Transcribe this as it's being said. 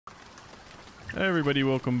Hey everybody,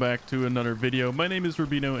 welcome back to another video. My name is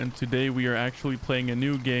Rubino and today we are actually playing a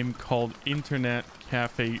new game called Internet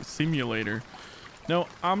Cafe Simulator. Now,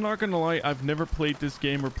 I'm not gonna lie, I've never played this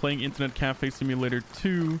game. We're playing Internet Cafe Simulator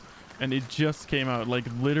 2 and it just came out, like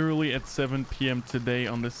literally at 7 p.m. today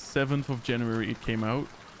on the 7th of January it came out.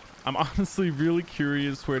 I'm honestly really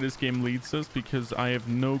curious where this game leads us because I have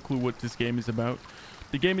no clue what this game is about.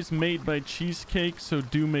 The game is made by Cheesecake, so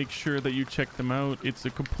do make sure that you check them out. It's a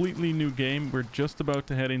completely new game. We're just about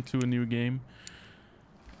to head into a new game.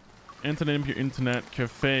 Enter name your Internet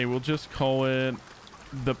Cafe. We'll just call it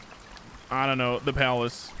the, I don't know, the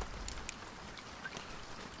Palace.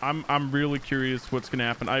 I'm really curious what's gonna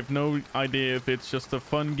happen. I have no idea if it's just a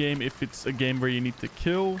fun game, if it's a game where you need to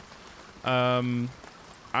kill. I'm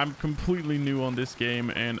completely new on this game,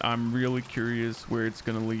 and I'm really curious where it's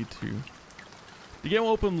gonna lead to. The game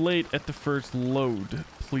will open late at the first load.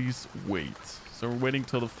 Please wait. So we're waiting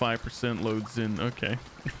till the 5% loads in. Okay.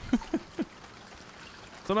 So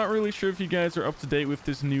I'm not really sure if you guys are up to date with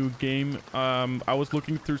this new game. I was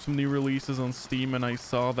looking through some new releases on Steam and I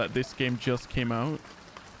saw that this game just came out.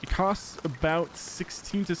 It costs about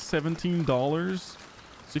 $16 to $17. So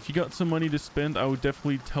if you got some money to spend, I would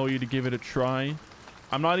definitely tell you to give it a try.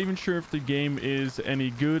 I'm not even sure if the game is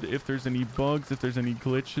any good, if there's any bugs, if there's any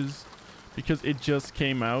glitches, because it just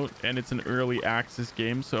came out and it's an early access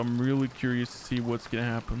game, so I'm really curious to see what's gonna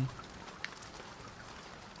happen.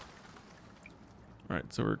 All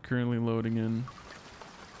right, so we're currently loading in.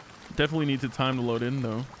 Definitely needs a time to load in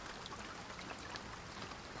though.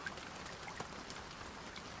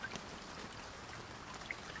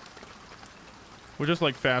 We'll just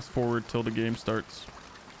like fast forward till the game starts.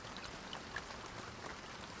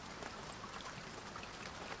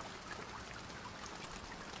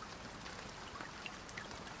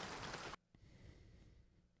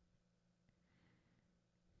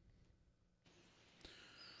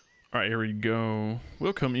 Alright, here we go.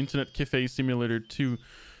 Welcome, Internet Cafe Simulator 2.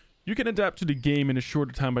 You can adapt to the game in a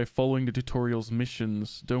shorter time by following the tutorial's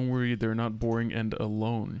missions. Don't worry, they're not boring and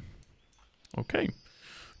alone. Okay.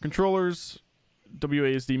 Controllers,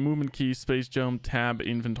 WASD movement key, space jump, tab,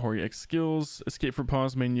 inventory, X skills, escape for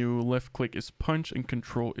pause menu, left click is punch, and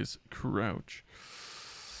control is crouch.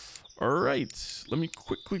 Alright, let me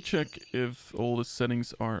quickly check if all the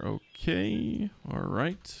settings are okay.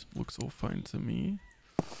 Alright, looks all fine to me.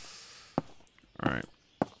 All right.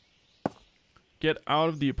 Get out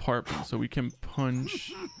of the apartment so we can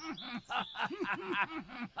punch.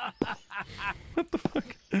 What the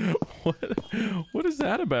fuck? What is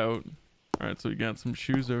that about? All right, so we got some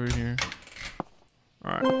shoes over here.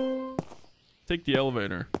 All right. Take the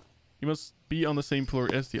elevator. You must be on the same floor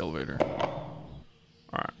as the elevator. All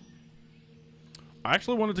right. I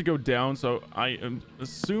actually wanted to go down, so I am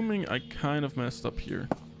assuming I kind of messed up here.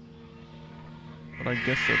 But I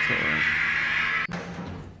guess that's all right.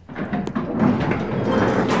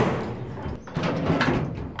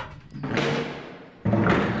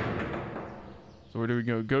 So where do we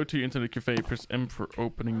go? Go to Internet Cafe, press M for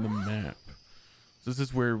opening the map. This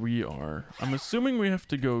is where we are. I'm assuming we have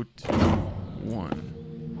to go to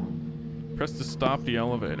 1. Press to stop the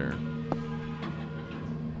elevator.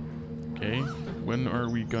 Okay, when are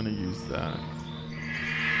we gonna use that?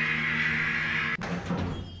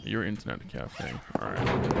 Your Internet Cafe. Alright.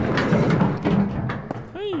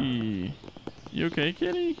 Hey! You okay,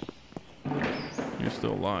 kitty? You're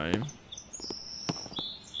still alive.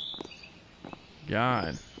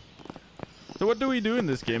 God. So what do we do in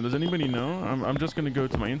this game? Does anybody know? I'm just gonna go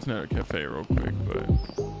to my Internet Cafe real quick, but...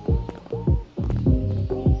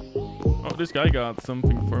 Oh, this guy got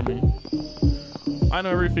something for me. I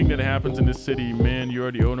know everything that happens in this city, man. You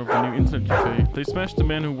are the owner of the new Internet Cafe. They smashed the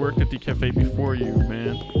man who worked at the cafe before you,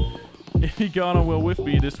 man. If he got on well with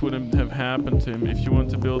me, this wouldn't have happened to him. If you want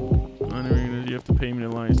to build... you have to pay me the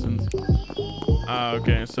license.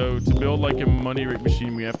 Okay, so to build like a money rig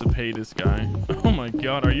machine, we have to pay this guy. Oh my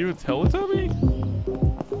god, are you a Teletubby?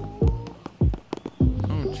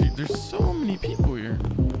 Oh gee, there's so many people here.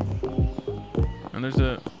 And there's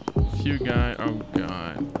a few guys. Oh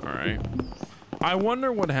god, alright. I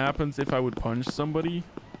wonder what happens if I would punch somebody.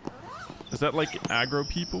 Is that like aggro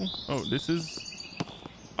people? Oh, this is...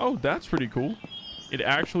 Oh, that's pretty cool. It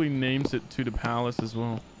actually names it to the palace as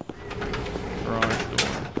well. Garage door.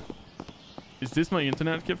 Is this my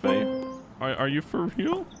Internet Cafe? Are you for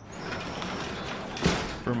real?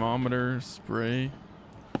 Thermometer, spray.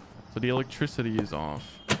 So the electricity is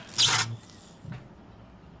off.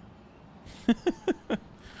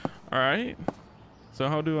 Alright. So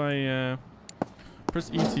how do I... Press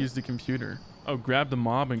E to use the computer. Oh, grab the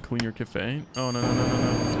mob and clean your cafe. Oh, no, no, no, no, no.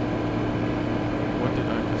 What did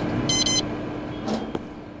I just do?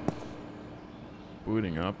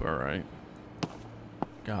 booting up. All right.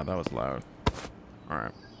 God, that was loud. All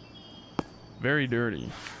right. Very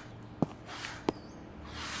dirty.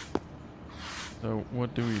 So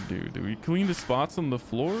what do we do? Do we clean the spots on the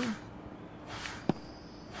floor?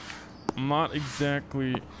 I'm not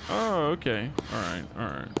exactly... Oh, okay. All right. All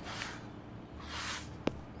right.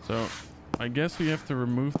 So I guess we have to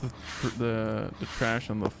remove the trash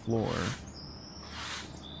on the floor.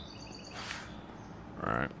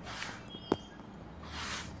 All right.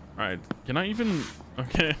 All right. Can I even...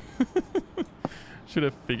 Okay. Should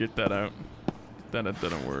have figured that out. That it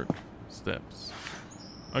didn't work. Steps.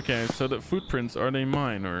 Okay, so the footprints, are they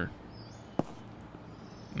mine or...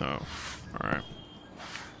 No. Alright.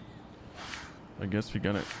 I guess we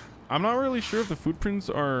got it. I'm not really sure if the footprints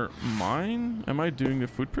are mine. Am I doing the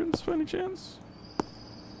footprints by any chance?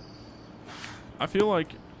 I feel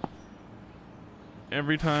like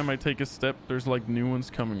every time I take a step, there's like new ones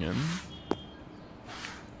coming in.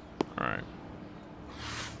 Alright.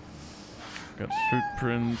 Got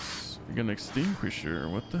footprints. We got an extinguisher.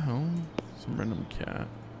 What the hell? Some random cat.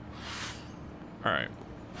 Alright.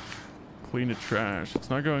 Clean the trash. It's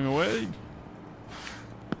not going away.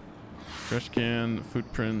 Trash can,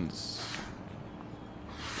 footprints.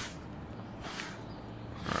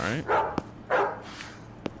 Alright.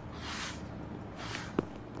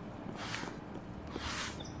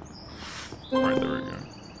 Alright, there we go.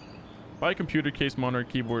 Buy computer case, monitor,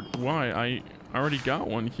 keyboard. Why? I already got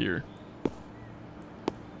one here.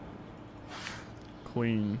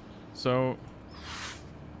 Clean. So...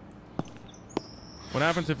 what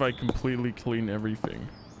happens if I completely clean everything?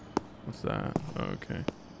 What's that? Oh, okay.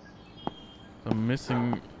 I'm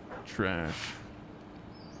missing trash.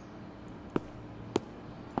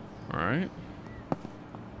 Alright.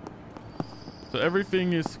 So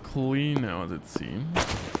everything is clean now, as it seems.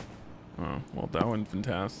 Oh, well, that went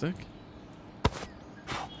fantastic.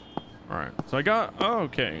 Alright, so I got... oh,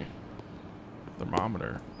 okay.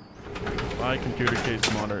 Thermometer. Buy computer case,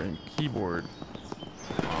 monitor, and keyboard.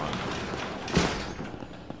 On.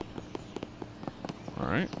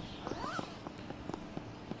 Alright.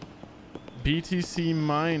 BTC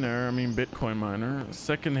miner, I mean Bitcoin miner.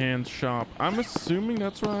 Secondhand shop. I'm assuming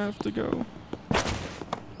that's where I have to go.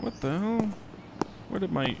 What the hell? Where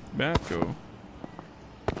did my bat go?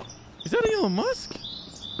 Is that Elon Musk?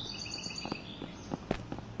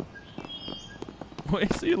 Why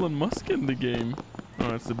is Elon Musk in the game?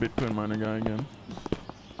 Oh, it's the Bitcoin miner guy again.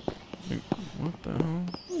 Wait, what the hell?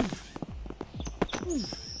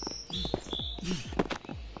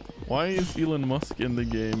 Why is Elon Musk in the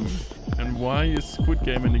game? And why is Squid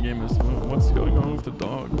Game in the game as well? What's going on with the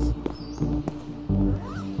dogs?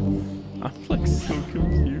 I'm like so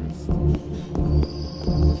confused.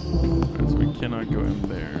 Right, so we cannot go in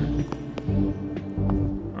there.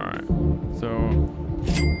 Alright, so...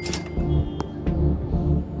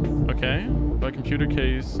 okay, by computer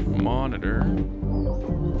case, monitor,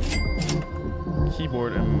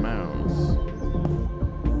 keyboard and mouse.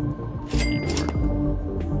 Keyboard.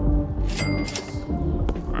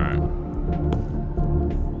 Alright.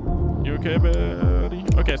 You okay, buddy?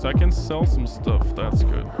 Okay, so I can sell some stuff. That's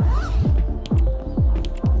good.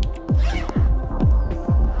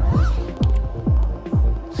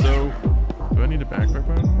 So, do I need a backpack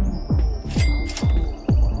by now?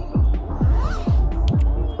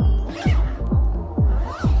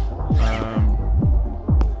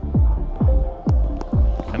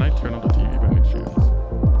 Can I turn on the TV by any chance?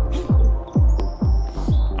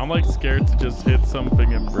 I'm like scared to just hit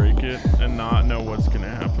something and break it and not know what's gonna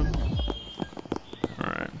happen.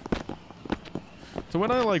 Alright. So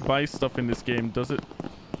when I like buy stuff in this game, does it...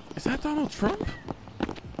 is that Donald Trump?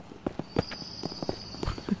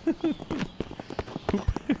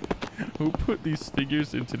 Who put these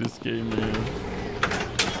figures into this game, man?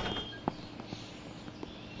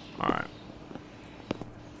 Alright.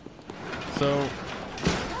 So...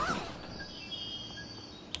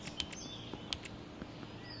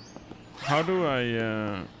 how do I,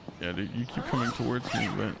 yeah, dude, you keep coming towards me,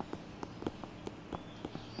 but...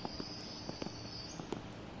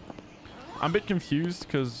 I'm a bit confused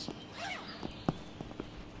because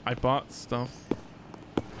I bought stuff.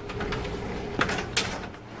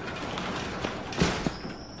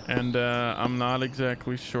 And I'm not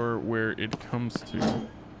exactly sure where it comes to. So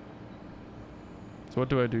what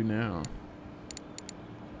do I do now?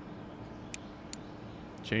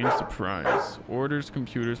 Change the price. Orders,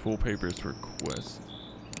 computers, wallpapers, request.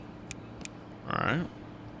 Alright.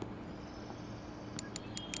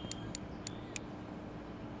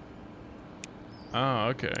 Ah,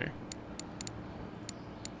 okay.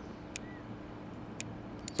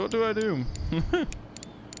 So what do I do?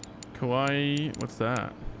 Kawaii, what's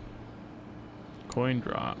that? Coin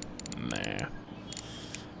drop. Nah.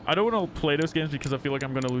 I don't want to play those games because I feel like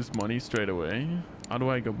I'm going to lose money straight away. How do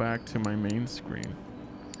I go back to my main screen?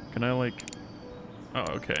 Can I like... Oh,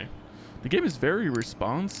 okay. The game is very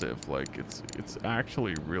responsive. Like, it's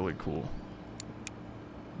actually really cool.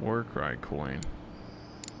 Warcry coin.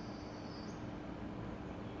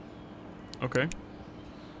 Okay.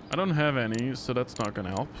 I don't have any, so that's not going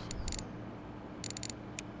to help.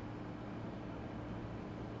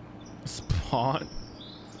 Spot.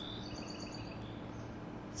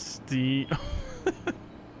 Steam.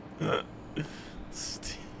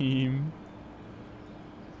 Steam.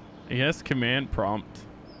 Yes, command prompt.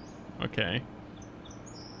 Okay.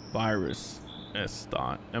 Virus. S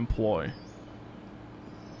dot. Employ.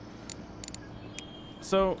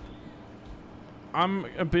 So, I'm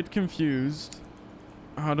a bit confused.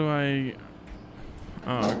 How do I...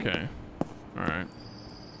 Oh, okay. Alright.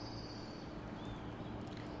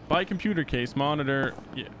 Buy computer case, monitor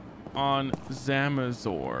on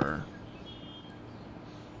Zamazor.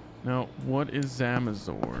 Now, what is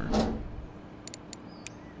Zamazor?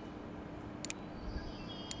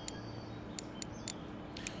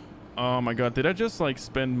 Oh my god, did I just like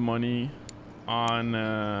spend money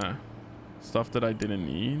on stuff that I didn't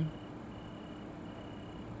need?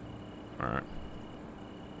 Alright.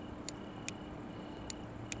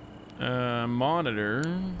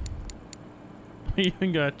 Monitor. We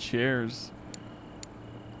even got chairs.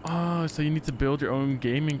 Oh, so you need to build your own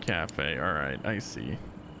gaming cafe. Alright, I see.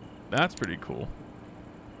 That's pretty cool.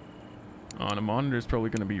 Oh, and a monitor is probably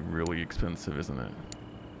going to be really expensive, isn't it?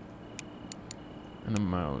 And a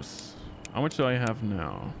mouse. How much do I have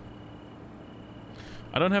now?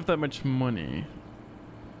 I don't have that much money.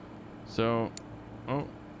 So, oh,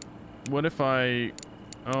 what if I...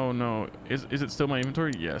 Oh no, is it still my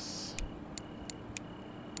inventory? Yes.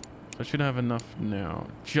 I should have enough now.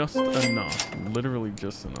 Just enough. Literally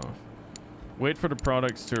just enough. Wait for the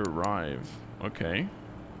products to arrive. Okay.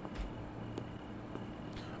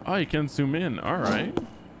 Oh, you can zoom in. Alright.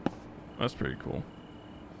 That's pretty cool.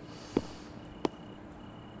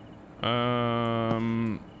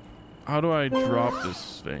 How do I drop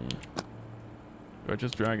this thing? Do I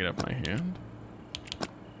just drag it up my hand?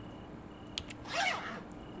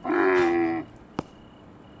 Oh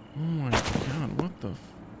my god, what the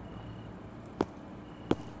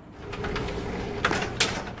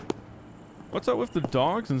What's up with the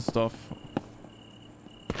dogs and stuff?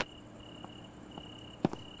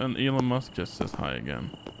 And Elon Musk just says hi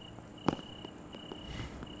again.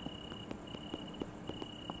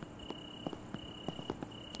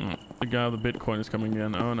 Oh, the guy with the Bitcoin is coming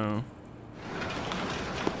again. Oh no.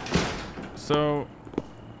 So,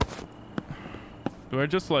 do I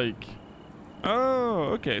just like... Oh,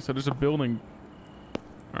 okay. So there's a building.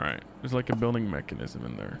 Alright. There's like a building mechanism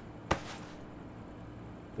in there.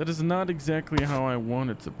 That is not exactly how I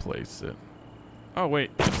wanted to place it. Oh, wait.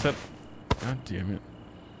 Except... God damn it.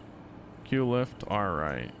 Q left.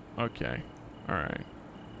 Alright. Okay. Alright.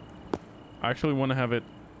 I actually want to have it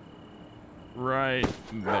right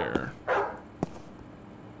there.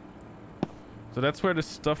 So that's where the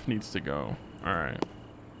stuff needs to go. Alright.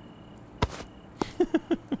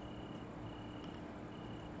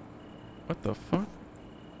 What the fuck?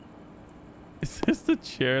 Is this the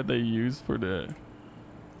chair they use for the...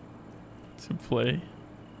 to play?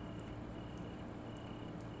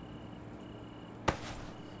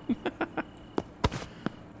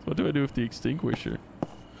 What do I do with the extinguisher?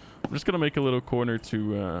 I'm just gonna make a little corner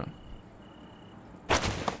to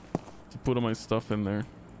put all my stuff in there.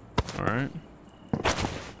 Alright.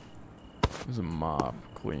 There's a mop.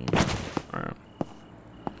 Clean. Alright.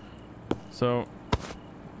 So...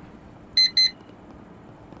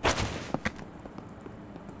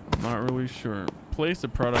 I'm not really sure. Place the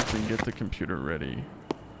products and get the computer ready.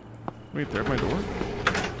 Wait, they're at my door?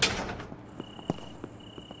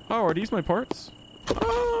 Oh, are these my parts?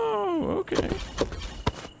 Oh, okay.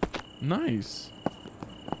 Nice.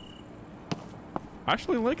 I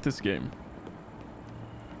actually like this game.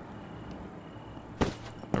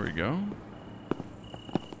 There we go.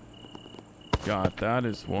 God, that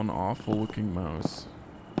is one awful looking mouse.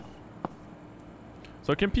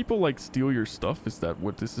 So can people like steal your stuff? Is that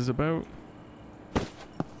what this is about?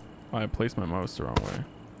 Oh, I placed my mouse the wrong way.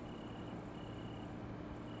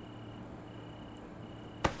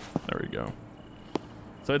 There we go.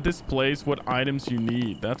 So it displays what items you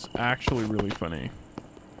need. That's actually really funny.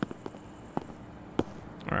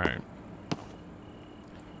 Alright.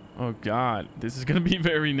 Oh god, this is gonna be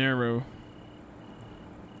very narrow.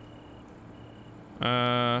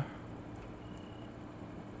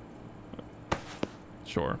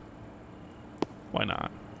 Sure. Why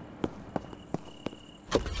not?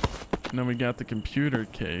 And then we got the computer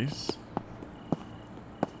case.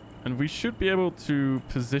 And we should be able to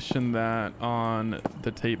position that on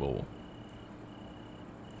the table.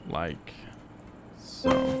 Like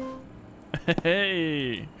so.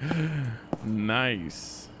 Hey!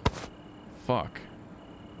 Nice. Fuck.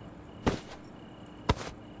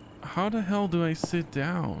 How the hell do I sit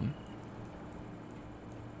down?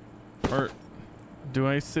 Or do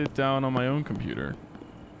I sit down on my own computer?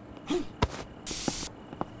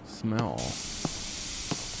 Smell.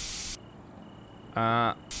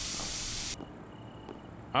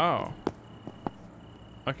 Oh.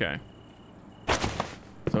 Okay.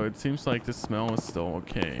 So it seems like the smell is still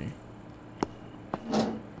okay.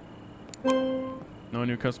 No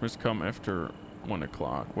new customers come after 1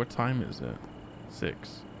 o'clock. What time is it?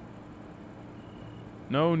 6.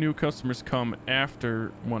 No new customers come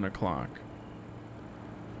after 1 o'clock.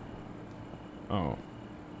 Oh.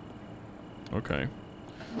 Okay.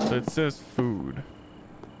 So it says food.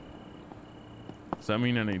 Does that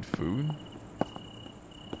mean I need food?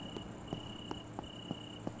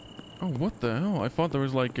 Oh, what the hell? I thought there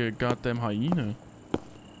was like a goddamn hyena.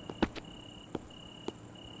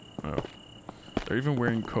 Oh. They're even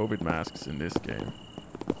wearing COVID masks in this game.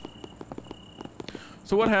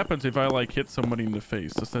 So what happens if I like hit somebody in the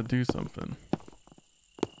face? Does that do something?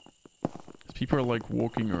 People are like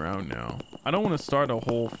walking around now. I don't want to start a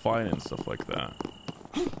whole fight and stuff like that.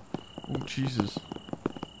 Oh, Jesus.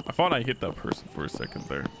 I thought I hit that person for a second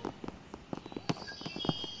there.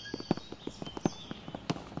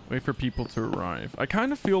 Wait for people to arrive. I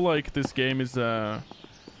kind of feel like this game is a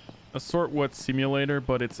sort what simulator,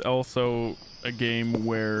 but it's also a game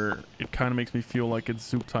where it kind of makes me feel like it's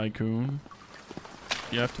Zoop Tycoon.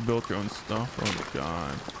 You have to build your own stuff. Oh,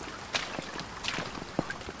 God.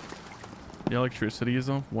 The electricity is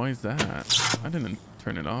off? Why is that? I didn't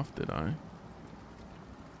turn it off, did I?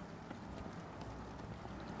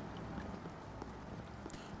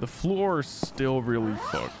 The floor is still really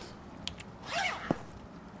fucked.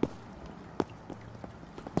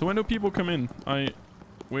 So when do people come in? I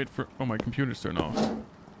wait for... Oh, my computer's turned off.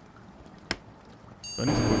 So I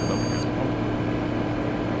need to put it up again. Oh.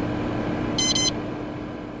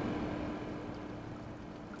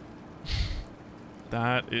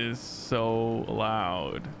 That is so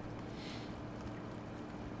loud.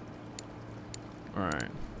 Alright.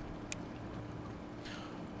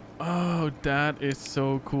 Oh, that is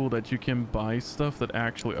so cool that you can buy stuff that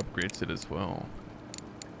actually upgrades it as well.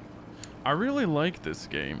 I really like this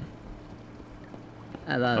game.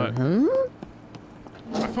 Hello,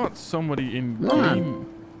 I thought somebody in game.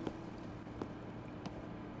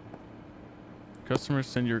 Customers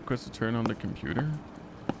send your request to turn on the computer.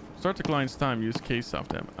 Start the client's time. Use case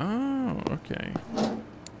soft app. Oh, okay.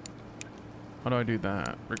 How do I do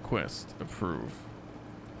that? Request. Approve.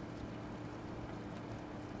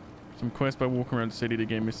 Some quest by walking around the city. The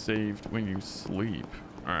game is saved when you sleep.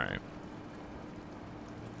 Alright.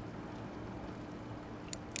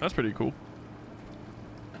 That's pretty cool.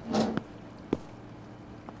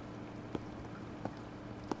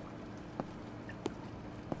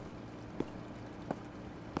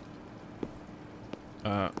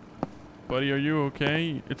 Buddy, are you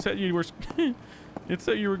okay? It said you were it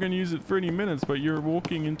said you were gonna use it 30 minutes, but you're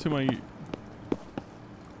walking into my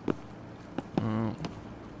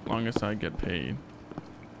long as I get paid.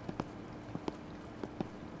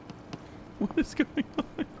 What is going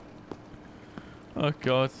on? Oh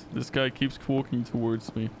God, this guy keeps walking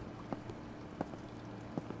towards me.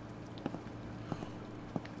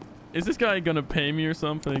 Is this guy gonna pay me or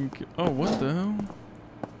something? Oh, what the hell?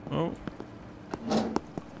 Oh.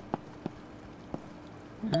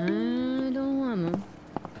 I don't wanna.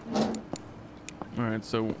 Alright,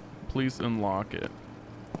 so please unlock it.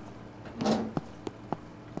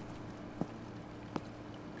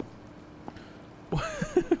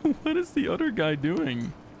 What is the other guy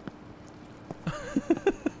doing?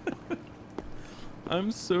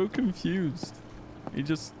 I'm so confused. He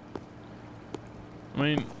just... I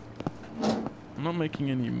mean... I'm not making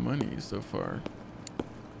any money so far.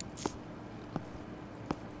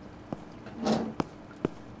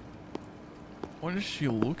 What is she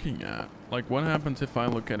looking at? Like, what happens if I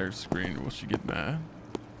look at her screen? Will she get mad?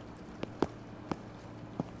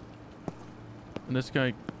 And this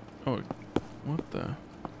guy... Oh, what the...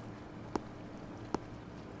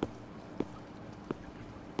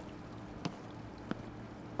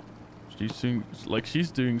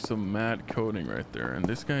 She's doing some mad coding right there, and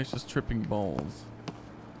this guy's just tripping balls.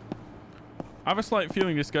 I have a slight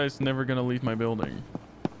feeling this guy's never gonna leave my building.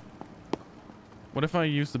 What if I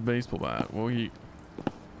use the baseball bat? Will he...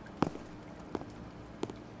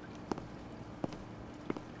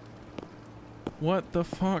 What the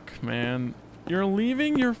fuck, man? You're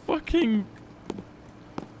leaving your fucking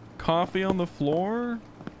coffee on the floor?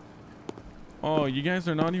 Oh, you guys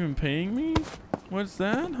are not even paying me? What's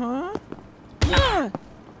that, huh?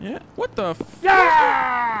 Yeah. What the f—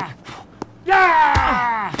 Yeah!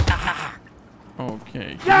 Yeah!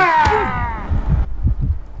 Okay. Yeah!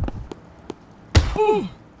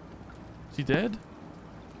 Is he dead?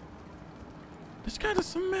 This guy does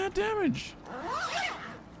some mad damage.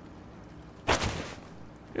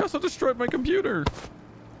 He also destroyed my computer.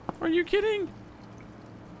 Are you kidding?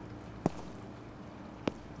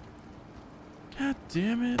 God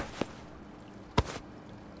damn it.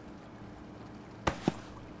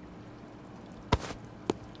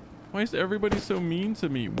 Why is everybody so mean to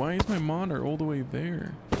me? Why is my monitor all the way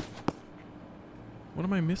there? What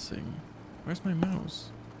am I missing? Where's my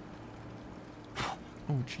mouse?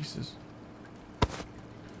 Oh, Jesus.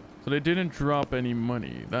 So they didn't drop any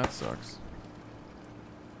money. That sucks.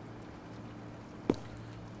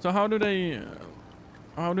 So how do they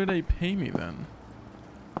pay me then?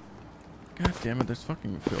 God damn it, there's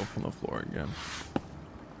fucking filth on the floor again.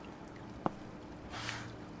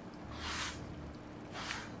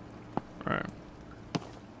 Alright.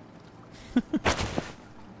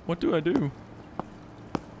 What do I do?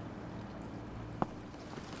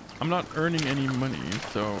 I'm not earning any money,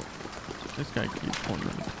 so this guy keeps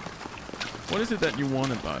wondering. What is it that you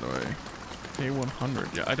wanted, by the way? Pay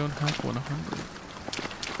 100. Yeah, I don't have 100.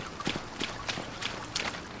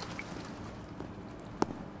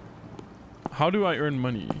 How do I earn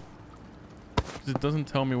money? Because it doesn't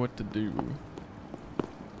tell me what to do.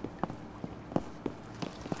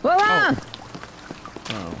 Voila!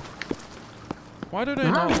 Oh. Why did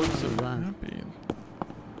I not look so happy?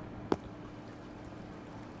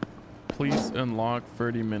 Please unlock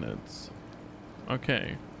 30 minutes.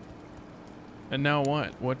 Okay. And now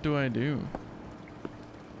what? What do I do?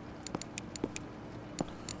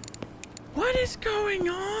 What is going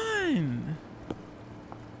on?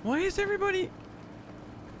 Why is everybody...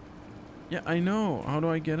 Yeah, I know. How do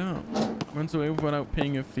I get up? Runs away without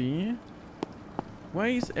paying a fee? Why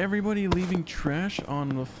is everybody leaving trash on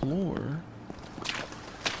the floor?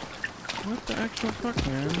 What the actual fuck,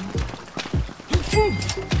 man?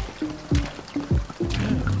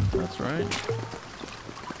 Yeah, that's right.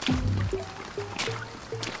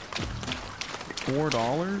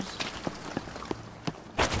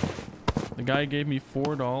 $4? The guy gave me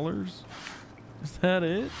 $4? Is that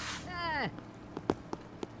it?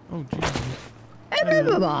 Oh, Jesus.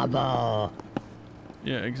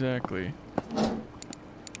 Yeah, exactly.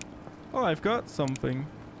 Oh, I've got something.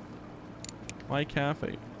 My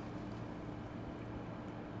cafe.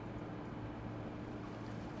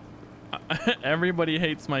 Everybody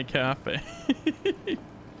hates my cafe.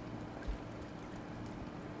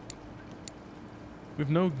 With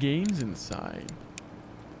no games inside.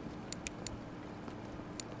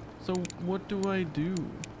 So what do I do?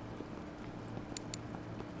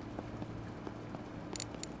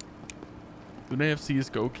 Do they have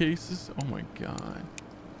CSGO cases? Oh my god.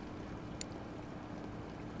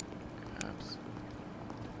 Apps.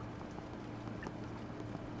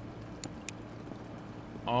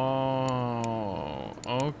 Oh,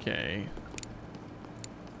 okay.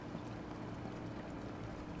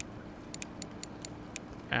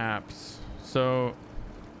 Apps. So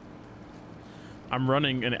I'm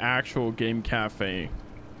running an actual game cafe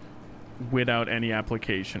without any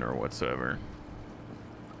application or whatsoever.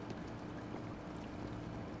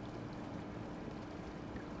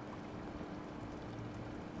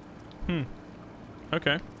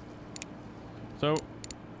 Okay. So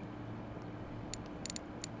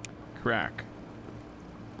crack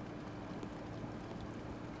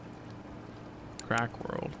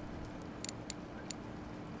world.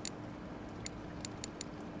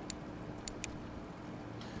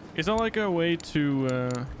 Is that like a way to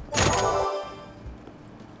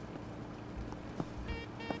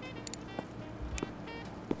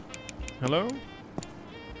hello?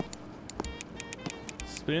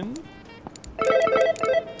 Spin?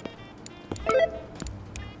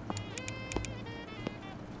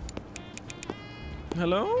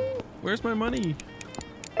 Hello? Where's my money?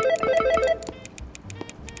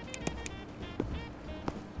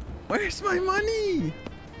 Where's my money?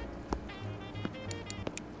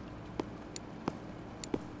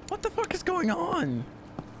 What the fuck is going on?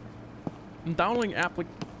 I'm downloading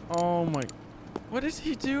oh my... What is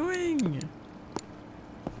he doing?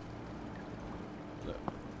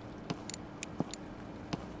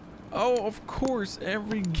 Oh, of course,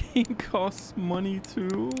 every game costs money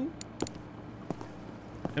too.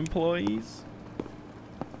 Employees.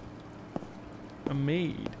 A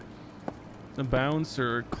maid. A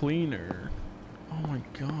bouncer, a cleaner. Oh my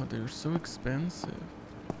god, they're so expensive.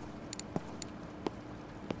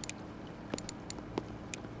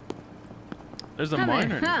 There's a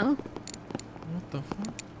miner. How? What the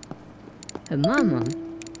fuck? Her mama.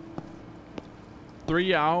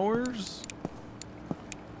 3 hours?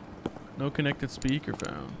 No connected speaker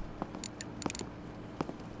found.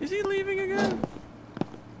 Is he leaving again?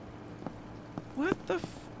 What the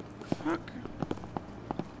fuck?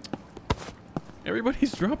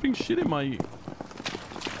 Everybody's dropping shit in my...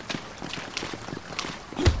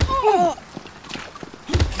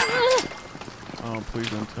 Oh, please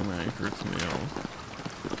don't tell me I hurt somebody else.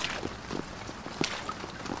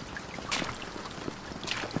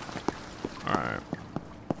 Alright.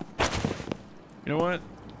 You know what?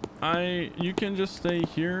 You can just stay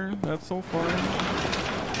here. That's so fine.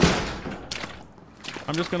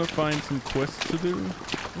 I'm just gonna find some quests to do.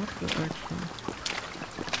 What the actual...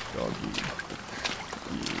 Doggy.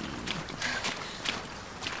 Yeah.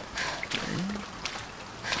 Okay.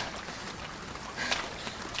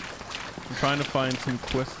 I'm trying to find some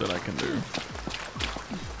quests that I can do.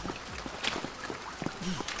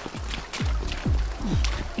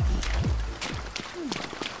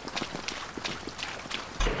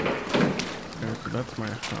 Okay, so that's my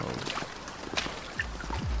house.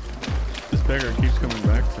 This beggar keeps coming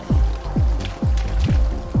back to me.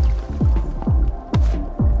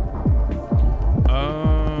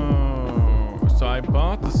 Oh, so I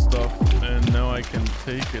bought the stuff and now I can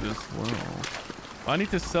take it as well. I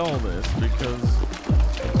need to sell this because...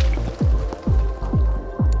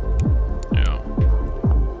 Yeah.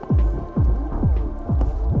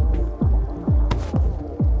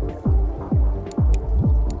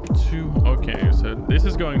 Okay, so this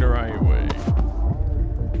is going the right way.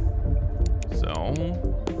 Sell.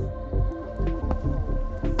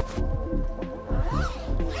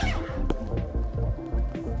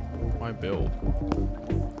 My bill.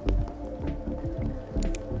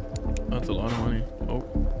 That's a lot of money. Oh.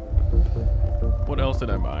 What else did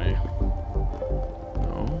I buy?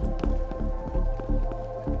 No.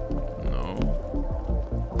 No.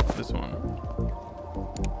 This one.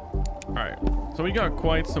 Alright. So we got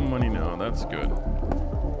quite some money now. That's good.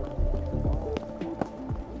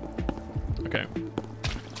 Okay.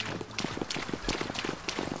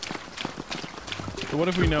 So what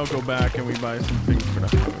if we now go back and we buy some things for the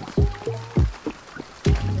house?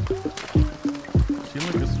 Seem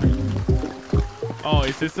like a street. Oh,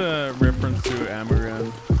 is this a reference to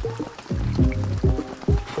Amaranth?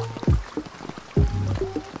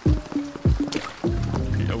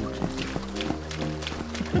 Oh,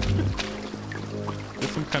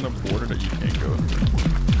 there's some kind of border that you can't go through.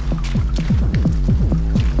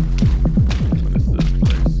 What is this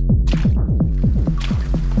place?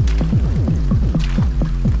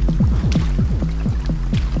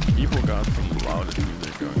 People got some loudest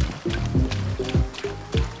music going on.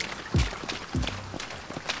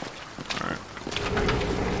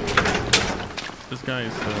 This guy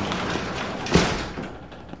is still...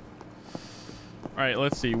 Alright,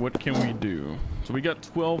 let's see. What can we do? So we got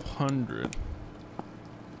 1,200.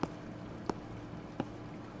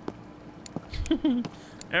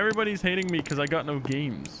 Everybody's hating me because I got no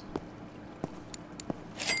games.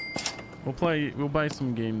 We'll buy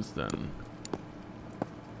some games then.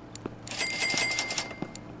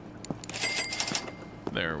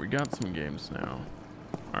 There, we got some games now.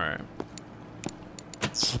 Alright.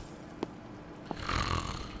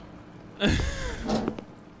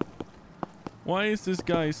 Why is this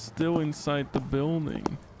guy still inside the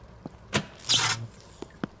building?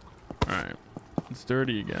 Alright. It's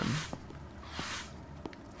dirty again.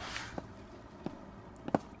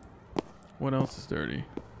 What else is dirty?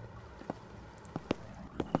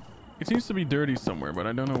 It seems to be dirty somewhere, but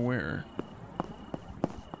I don't know where.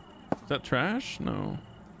 Is that trash? No.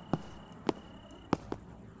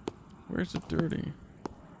 Where's it dirty?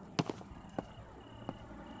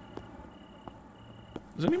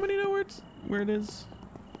 Does anybody know where it is?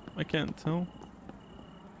 I can't tell.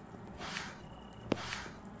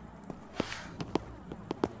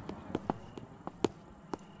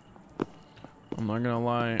 I'm not gonna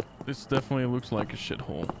lie, this definitely looks like a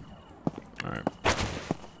shithole. Alright.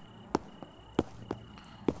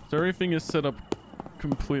 So everything is set up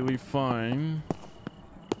completely fine.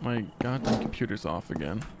 My goddamn computer's off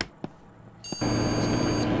again.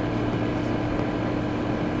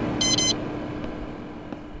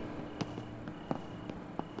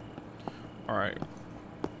 Alright.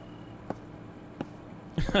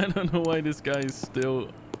 I don't know why this guy is still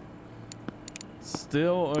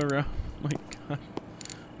around. My god.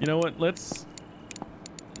 You know what? Let's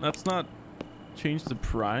not change the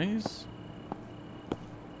price.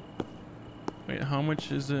 Wait, how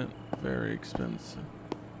much is it? Very expensive.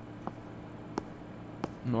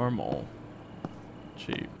 Normal.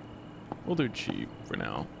 Cheap. We'll do cheap for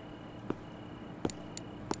now.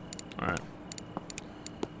 Alright.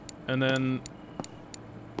 And then...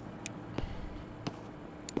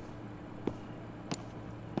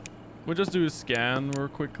 we'll just do a scan real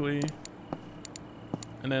quickly.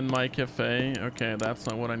 And then my cafe. Okay, that's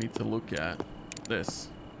not what I need to look at. This.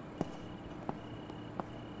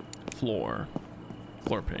 Floor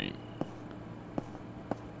paint.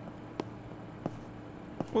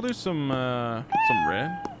 We'll do some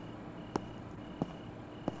red.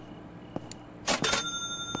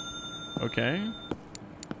 Okay.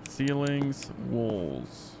 Ceilings,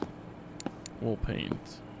 walls, wall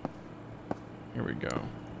paint. Here we go.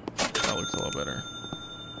 That looks a lot better.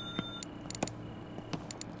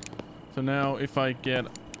 So now if I get,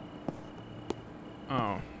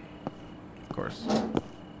 oh, of course.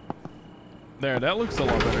 There, that looks a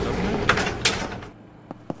lot better, doesn't it?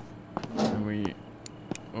 And we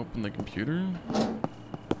open the computer.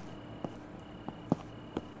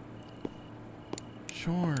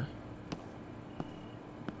 Sure.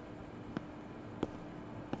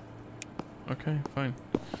 Okay, fine.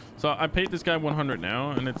 So I paid this guy 100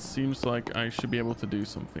 now, and it seems like I should be able to do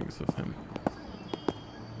some things with him.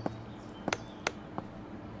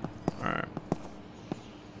 Alright.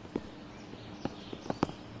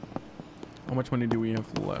 How much money do we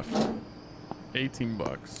have left? 18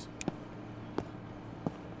 bucks.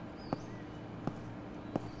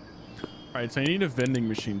 Alright, so I need a vending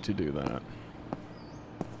machine to do that.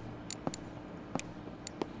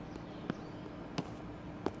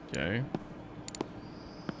 Okay.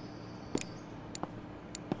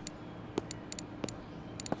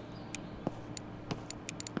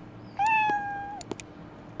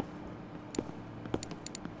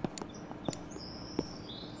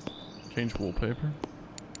 Change wallpaper.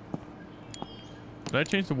 Did I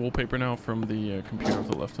change the wallpaper now from the computer to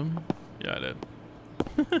the left of me? Yeah, I did.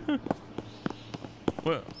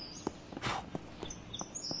 What?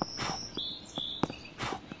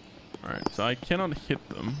 Alright, so I cannot hit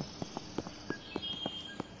them.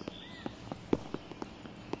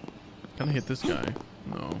 Can I hit this guy?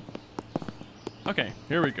 No. Okay,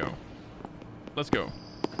 here we go. Let's go.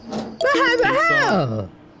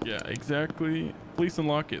 Yeah, exactly. Please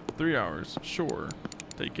unlock it. 3 hours. Sure.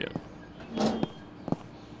 Take it.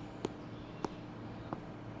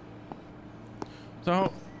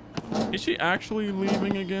 So, is she actually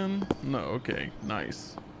leaving again? No. Okay.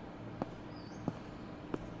 Nice.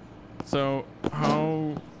 So,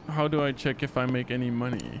 how do I check if I make any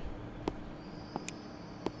money?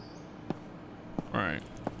 Alright.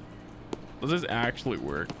 Does this actually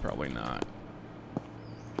work? Probably not.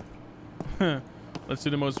 Let's do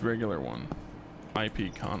the most regular one.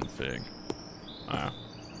 IP config. Ah.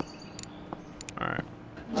 Alright.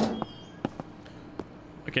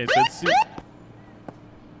 Okay, so let's see.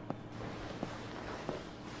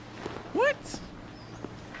 What?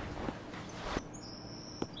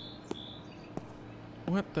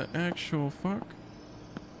 What the actual fuck?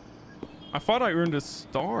 I thought I earned a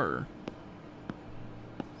star.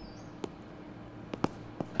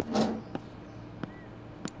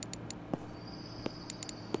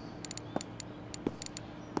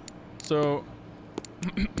 So,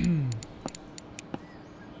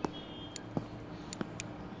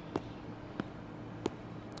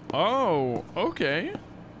 oh, okay.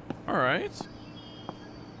 All right.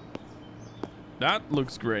 That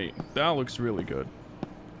looks great. That looks really good.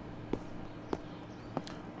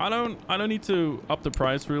 I don't need to up the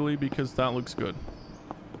price really because that looks good.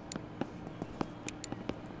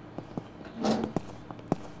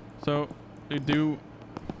 So, they do.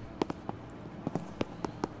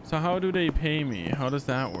 So how do they pay me? How does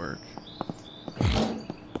that work?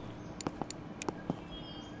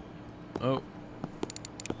 Oh.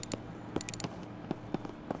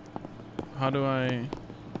 How do I...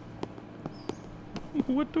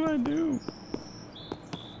 What do I do?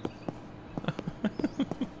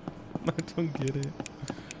 I don't get it.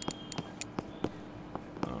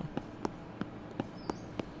 Oh.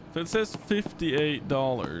 So it says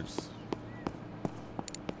 $58.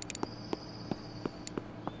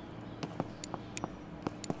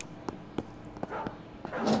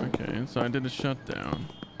 Okay, so I did a shutdown.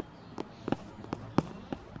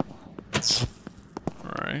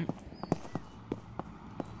 Alright.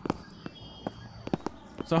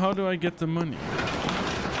 So how do I get the money?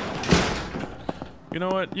 You know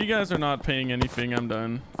what? You guys are not paying anything. I'm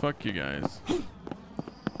done. Fuck you guys.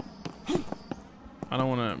 I don't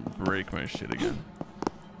want to break my shit again.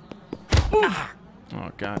 Oh,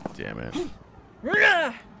 god damn it.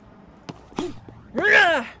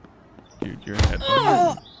 Dude, your head.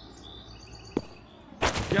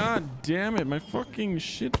 God damn it, my fucking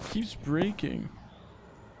shit keeps breaking.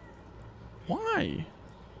 Why?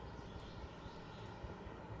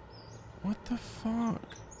 What the fuck?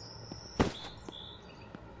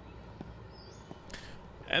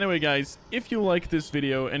 Anyway, guys, if you like this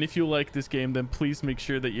video and if you like this game, then please make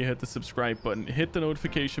sure that you hit the subscribe button, hit the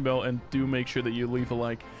notification bell, and do make sure that you leave a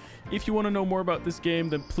like. If you want to know more about this game,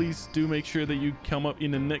 then please do make sure that you come up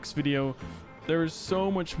in the next video. There is so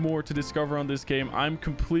much more to discover on this game. I'm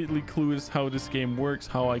completely clueless how this game works,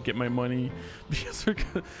 how I get my money, because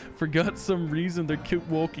for some reason they keep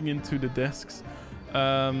walking into the desks.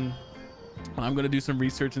 I'm gonna do some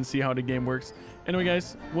research and see how the game works. Anyway,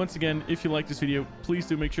 guys, once again, if you like this video, please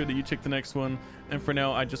do make sure that you check the next one. And for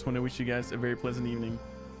now, I just want to wish you guys a very pleasant evening.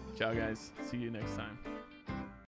 Ciao, guys. See you next time.